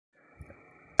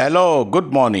Hello,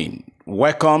 good morning.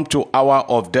 Welcome to Hour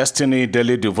of Destiny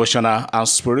Daily Devotional and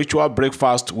Spiritual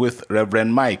Breakfast with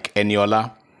Reverend Mike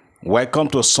Eniola. Welcome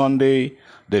to Sunday,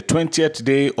 the 20th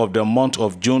day of the month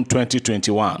of June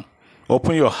 2021.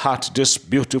 Open your heart this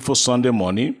beautiful Sunday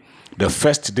morning, the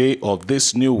first day of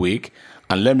this new week,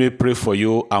 and let me pray for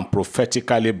you and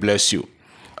prophetically bless you.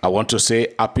 I want to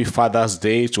say Happy Father's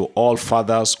Day to all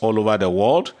fathers all over the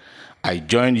world. I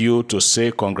join you to say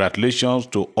congratulations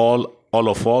to all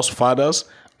of us fathers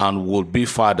and would-be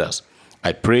fathers.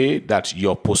 I pray that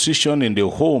your position in the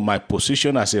home, my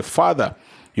position as a father,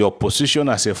 your position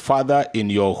as a father in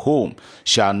your home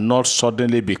shall not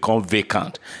suddenly become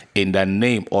vacant in the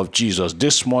name of Jesus.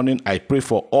 This morning, I pray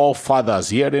for all fathers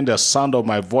hearing the sound of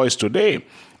my voice today.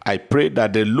 I pray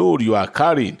that the load you are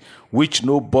carrying, which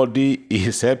nobody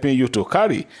is helping you to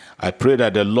carry, I pray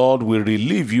that the Lord will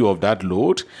relieve you of that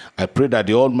load. I pray that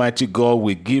the Almighty God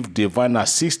will give divine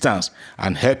assistance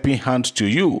and helping hand to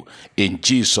you in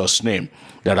Jesus' name.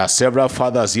 There are several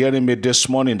fathers hearing me this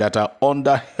morning that are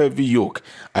under heavy yoke.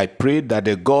 I pray that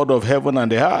the God of heaven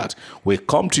and the earth will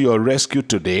come to your rescue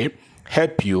today,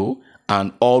 help you,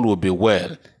 and all will be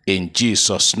well in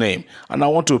Jesus' name. And I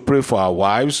want to pray for our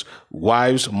wives,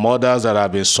 mothers that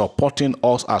have been supporting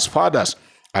us as fathers.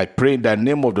 I pray in the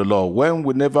name of the Lord.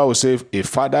 Whenever we say a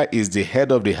father is the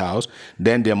head of the house,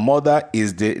 then the mother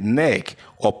is the neck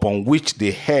upon which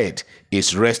the head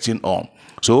is resting on.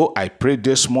 So I pray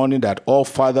this morning that all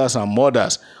fathers and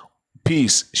mothers,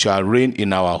 peace shall reign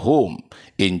in our home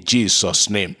in Jesus'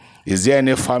 name. Is there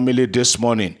any family this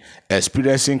morning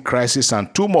experiencing crisis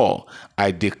and turmoil? I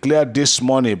declare this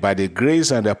morning by the grace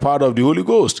and the power of the Holy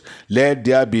Ghost, let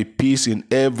there be peace in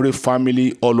every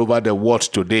family all over the world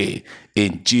today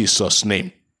in Jesus'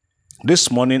 name. This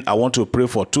morning, I want to pray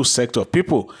for two sets of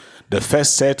people. The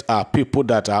first set are people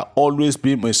that are always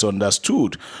being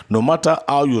misunderstood. No matter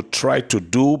how you try to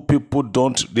do,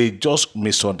 they just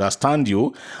misunderstand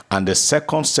you. And the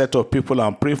second set of people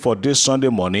I'm praying for this Sunday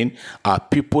morning are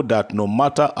people that no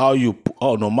matter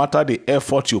the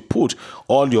effort you put,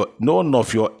 none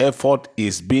of your effort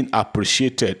is being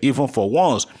appreciated. Even for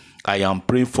once, I am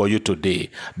praying for you today.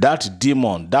 That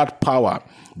demon, that power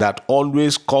that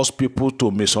always cause people to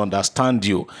misunderstand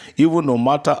you, even no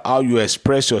matter how you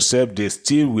express yourself, they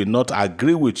still will not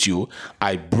agree with you.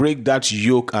 I break that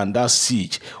yoke and that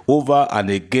siege over and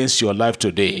against your life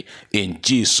today in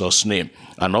Jesus' name.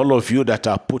 And all of you that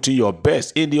are putting your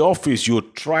best in the office, you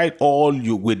tried all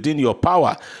you within your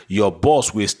power, your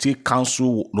boss will still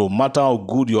cancel. No matter how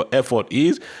good your effort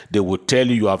is, they will tell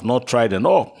you have not tried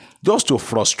enough, just to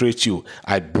frustrate you.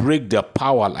 I break the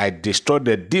power, I destroy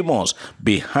the demons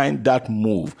behind that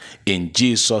move in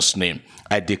Jesus' name.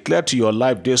 I declare to your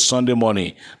life this Sunday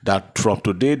morning that from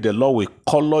today the Lord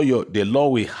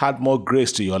will add more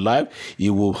grace to your life. He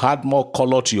will add more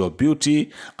color to your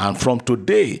beauty, and from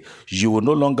today you will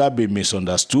no longer be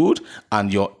misunderstood,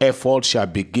 and your effort shall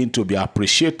begin to be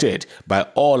appreciated by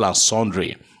all and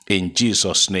sundry in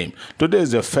Jesus' name. Today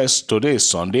is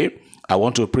Sunday. I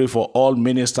want to pray for all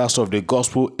ministers of the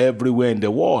gospel everywhere in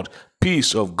the world.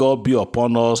 Peace of God be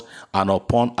upon us and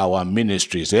upon our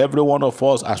ministries. Every one of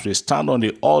us, as we stand on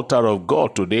the altar of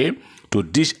God today to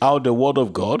dish out the word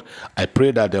of God, I pray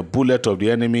that the bullet of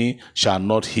the enemy shall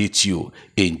not hit you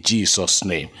in Jesus'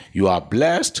 name. You are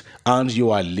blessed and you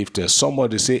are lifted.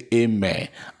 Somebody say amen.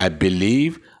 I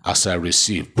believe as I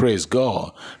receive. Praise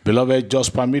God. Beloved,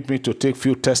 just permit me to take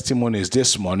few testimonies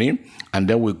this morning, and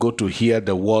then we go to hear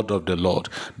the word of the Lord.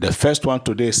 The first one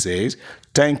today says,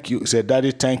 thank you. Say,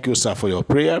 Daddy, thank you, sir, for your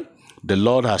prayer. The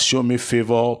Lord has shown me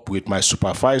favor with my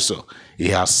supervisor. He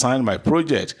has signed my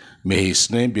project. May his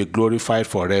name be glorified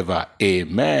forever.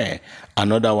 Amen.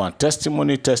 Another one,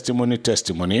 testimony.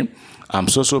 I'm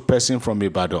so person from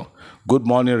Ibadan. Good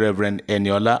morning, Reverend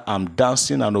Eniola. I'm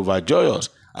dancing and overjoyous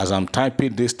as I'm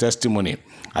typing this testimony.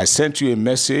 I sent you a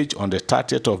message on the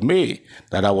 30th of May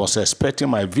that I was expecting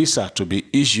my visa to be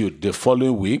issued the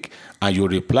following week, and you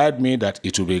replied me that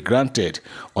it will be granted.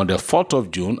 On the 4th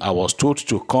of June, I was told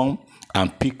to come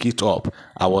and pick it up.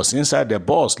 I was inside the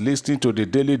bus listening to the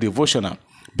daily devotional.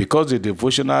 Because the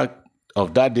devotional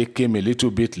of that day came a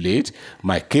little bit late,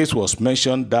 my case was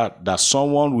mentioned that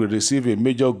someone will receive a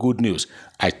major good news.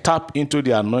 I tapped into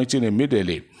the anointing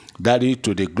immediately. Daddy,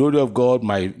 to the glory of God,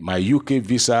 my UK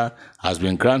visa has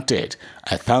been granted.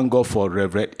 I thank God for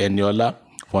Reverend Eniola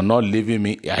for not leaving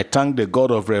me. I thank the God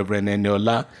of Reverend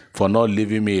Eniola for not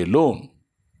leaving me alone.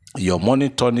 Your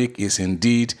morning tonic is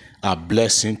indeed a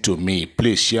blessing to me.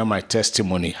 Please share my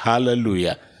testimony.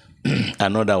 Hallelujah.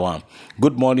 Another one.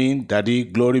 Good morning, Daddy.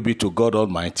 Glory be to God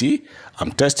Almighty.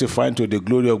 I'm testifying to the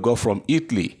glory of God from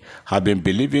Italy. I've been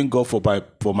believing God for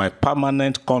my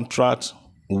permanent contract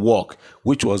work,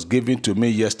 which was given to me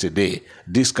yesterday.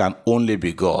 This can only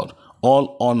be God.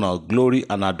 All honor, glory,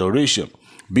 and adoration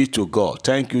be to God.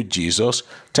 Thank you, Jesus.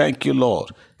 Thank you, Lord.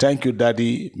 Thank you,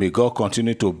 Daddy. May God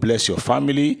continue to bless your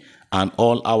family and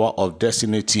all Hour of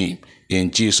Destiny team. In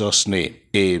Jesus' name,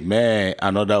 amen.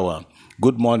 Another one.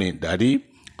 Good morning, Daddy.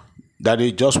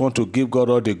 Daddy, just want to give God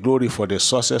all the glory for the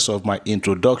success of my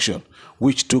introduction,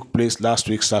 which took place last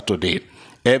week, Saturday.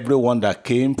 Everyone that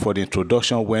came for the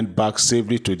introduction went back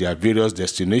safely to their various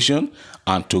destinations,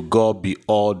 and to God be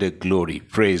all the glory.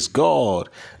 Praise God.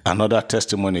 Another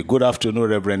testimony. Good afternoon,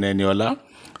 Reverend Eniola.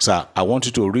 Sir, I want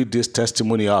you to read this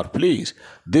testimony out, please.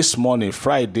 This morning,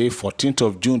 Friday, 4th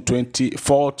of June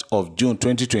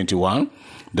 2021,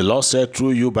 the Lord said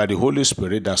through you by the Holy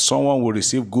Spirit that someone will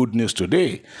receive good news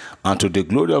today. And to the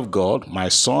glory of God, my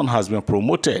son has been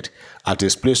promoted at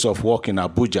his place of work in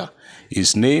Abuja.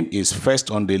 His name is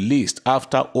first on the list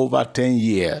after over 10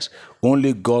 years.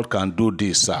 Only God can do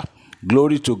this, sir.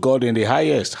 Glory to God in the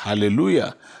highest.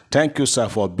 Hallelujah. Thank you, sir,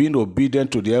 for being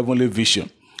obedient to the heavenly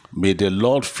vision. May the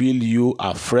Lord fill you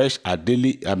afresh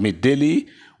daily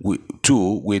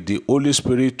with the Holy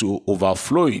Spirit to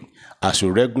overflowing as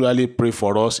you regularly pray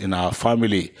for us in our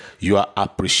family. You are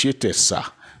appreciated, sir.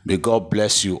 May God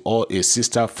bless you. All a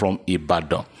sister from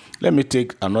Ibadan. Let me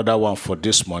take another one for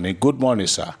this morning. Good morning,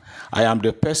 sir. I am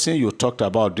the person you talked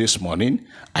about this morning.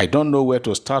 I don't know where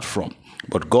to start from,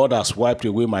 but God has wiped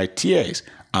away my tears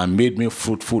and made me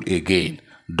fruitful again.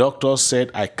 Doctors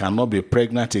said I cannot be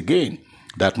pregnant again,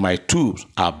 that my tubes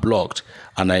are blocked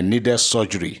and I needed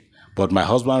surgery. But my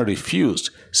husband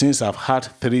refused since I've had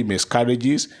 3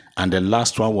 miscarriages and the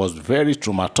last one was very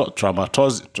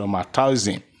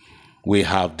traumatizing. We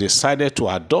have decided to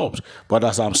adopt, but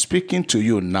as I'm speaking to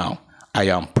you now, I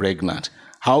am pregnant.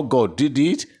 How God did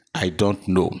it, I don't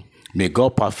know. May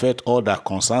God perfect all that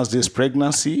concerns this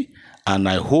pregnancy, and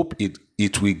I hope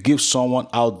it will give someone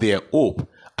out there hope.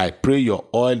 I pray your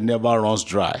oil never runs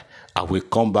dry. I will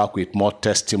come back with more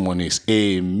testimonies.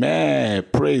 Amen.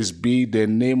 Praise be the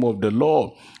name of the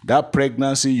Lord. That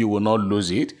pregnancy, you will not lose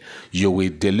it. You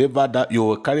will deliver that. You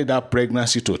will carry that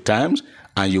pregnancy to times,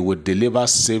 and you will deliver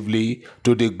safely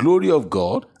to the glory of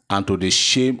God and to the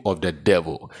shame of the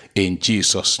devil. In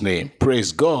Jesus' name.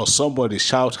 Praise God. Somebody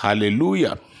shout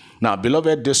hallelujah. Now,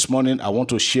 beloved, this morning I want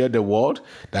to share the word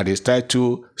that is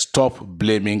titled Stop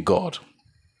Blaming God.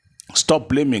 Stop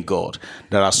blaming God.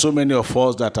 There are so many of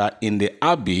us that are in the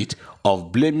habit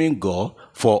of blaming God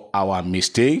for our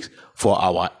mistakes, for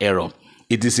our error.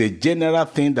 It is a general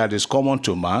thing that is common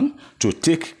to man to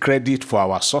take credit for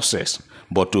our success,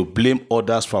 but to blame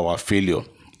others for our failure,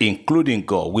 including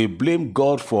God. We blame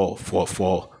God for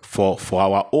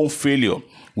our own failure.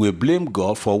 We blame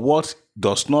God for what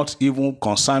does not even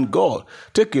concern God.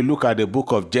 Take a look at the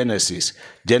book of Genesis.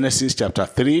 Genesis chapter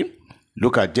 3.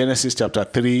 Look at Genesis chapter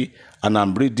 3, and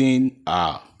I'm reading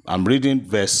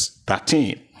verse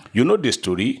 13. You know the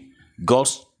story. God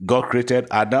created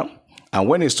Adam, and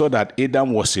when he saw that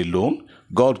Adam was alone,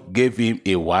 God gave him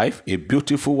a wife, a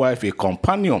beautiful wife, a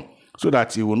companion, so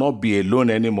that he will not be alone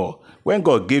anymore. When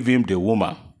God gave him the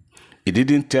woman, he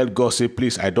didn't tell God, say,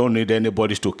 please, I don't need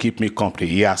anybody to keep me company.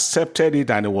 He accepted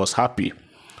it and he was happy.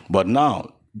 But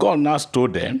now, God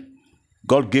told them,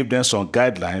 God gave them some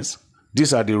guidelines.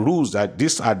 These are the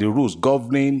rules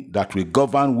governing that will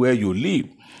govern where you live.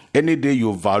 Any day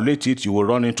you violate it, you will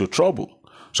run into trouble.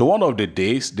 So one of the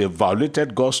days they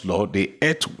violated God's law, they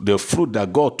ate the fruit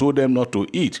that God told them not to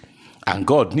eat, and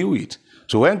God knew it.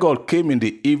 So when God came in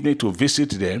the evening to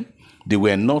visit them, they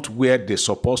were not where they're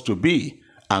supposed to be,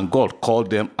 and God called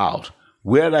them out.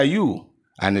 Where are you?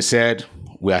 And he said,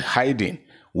 we are hiding.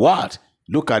 What?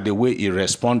 Look at the way he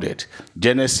responded.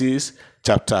 Genesis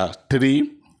chapter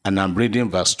 3, and I'm reading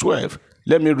verse 12.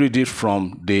 Let me read it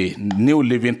from the New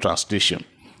Living Translation.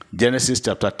 Genesis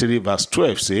chapter 3 verse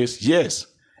 12 says, yes,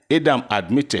 Adam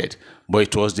admitted, but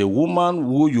it was the woman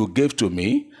who you gave to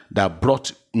me that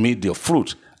brought me the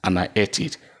fruit, and I ate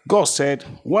it. God said,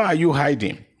 why are you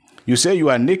hiding? You say you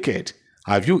are naked.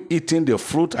 Have you eaten the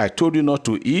fruit I told you not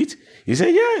to eat? He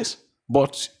said, yes,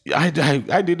 but I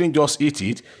didn't just eat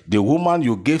it. The woman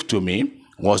you gave to me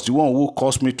was the one who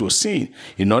caused me to sin.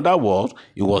 In other words,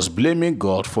 he was blaming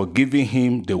God for giving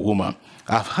him the woman.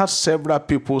 I've had several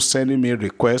people sending me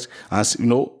requests, and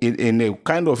in a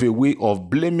kind of a way of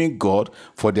blaming God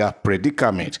for their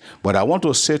predicament. But I want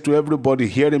to say to everybody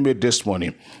hearing me this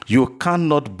morning, you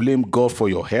cannot blame God for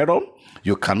your error.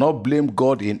 You cannot blame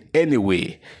God in any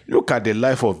way. Look at the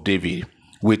life of David.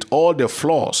 with all the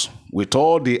flaws, with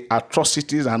all the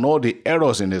atrocities and all the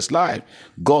errors in his life,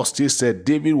 God still said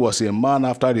David was a man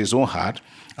after his own heart,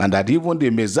 and that even the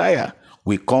Messiah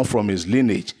will come from his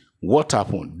lineage. What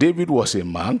happened? David was a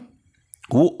man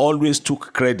who always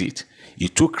took credit. He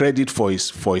took credit for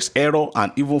his error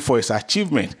and even for his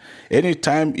achievement.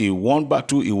 Anytime he won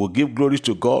battle, he would give glory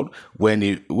to God. When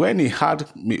he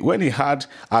had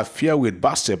affair with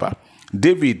Bathsheba,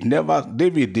 David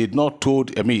did not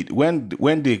told. When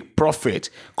the prophet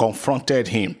confronted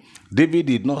him, David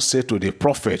did not say to the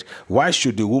prophet, "Why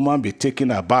should the woman be taking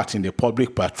a bath in the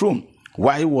public bathroom?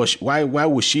 Why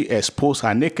would she expose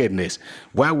her nakedness?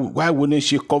 Why wouldn't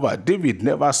she cover?" David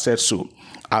never said so.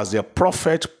 As the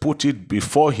prophet put it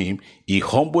before him, he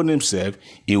humbled himself.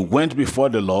 He went before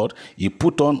the Lord. He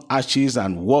put on ashes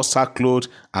and wore sackcloth.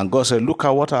 And God said, "Look at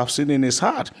what I've seen in his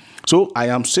heart." So I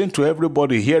am saying to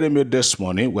everybody hearing me this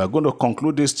morning, we are going to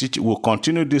conclude this teaching. We'll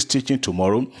continue this teaching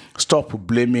tomorrow. Stop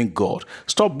blaming God.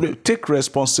 Take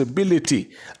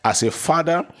responsibility as a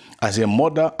father, as a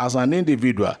mother, as an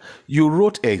individual. You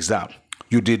wrote exam.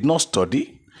 You did not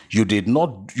study. You did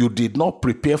not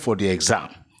prepare for the exam.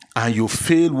 And you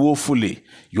failed woefully.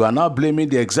 You are now blaming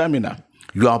the examiner.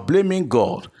 You are blaming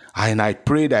God. And I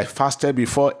prayed, I fasted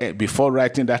before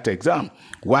writing that exam.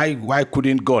 Why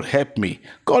couldn't God help me?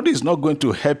 God is not going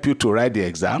to help you to write the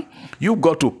exam. You've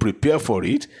got to prepare for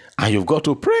it, and you've got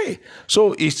to pray.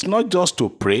 So it's not just to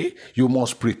pray, you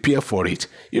must prepare for it.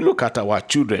 You look at our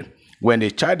children. When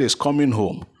a child is coming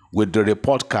home with the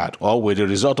report card or with the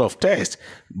result of test,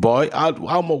 boy,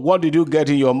 what did you get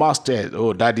in your maths test?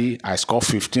 "Oh, Daddy, I scored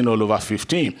 15 all over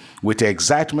 15 with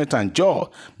excitement and joy."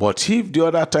 But if the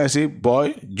other time say,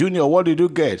 "Boy, Junior, what did you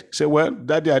get?" Say, "Well,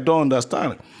 Daddy, I don't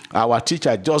understand. Our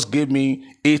teacher just gave me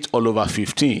 8 all over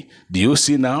 15. Do you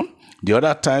see now? The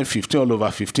other time, 15 all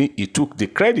over 15, he took the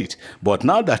credit. But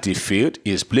now that he failed,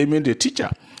 he's blaming the teacher.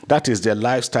 That is the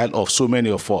lifestyle of so many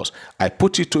of us. I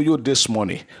put it to you this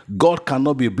morning. God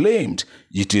cannot be blamed.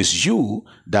 It is you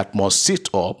that must sit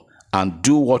up and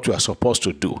do what you are supposed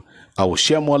to do. I will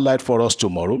share more light for us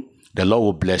tomorrow. The Lord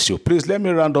will bless you. Please let me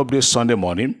round up this Sunday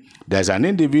morning. There's an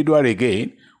individual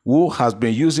again who has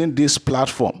been using this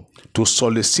platform to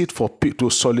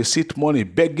solicit money,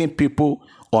 begging people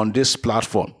on this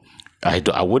platform.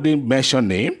 I wouldn't mention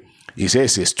name. He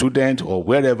says a student or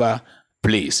wherever.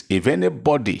 Please, if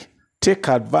anybody take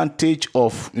advantage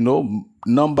of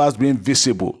numbers being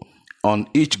visible on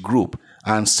each group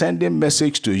and sending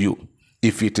message to you,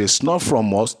 if it is not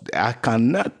from us, I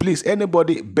cannot. Please,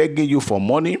 anybody begging you for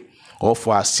money or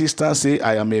for assistance, say,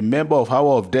 "I am a member of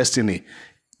Hour of Destiny."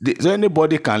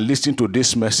 Anybody can listen to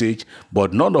this message,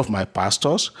 but none of my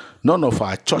pastors, none of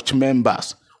our church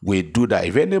members will do that.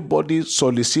 If anybody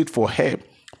solicit for help,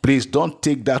 please don't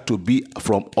take that to be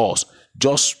from us.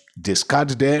 Just discard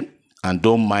them and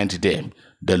don't mind them.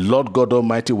 The Lord God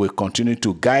Almighty will continue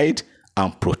to guide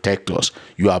and protect us.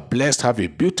 You are blessed. Have a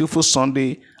beautiful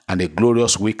Sunday and a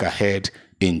glorious week ahead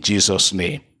in Jesus'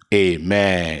 name.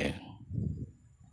 Amen.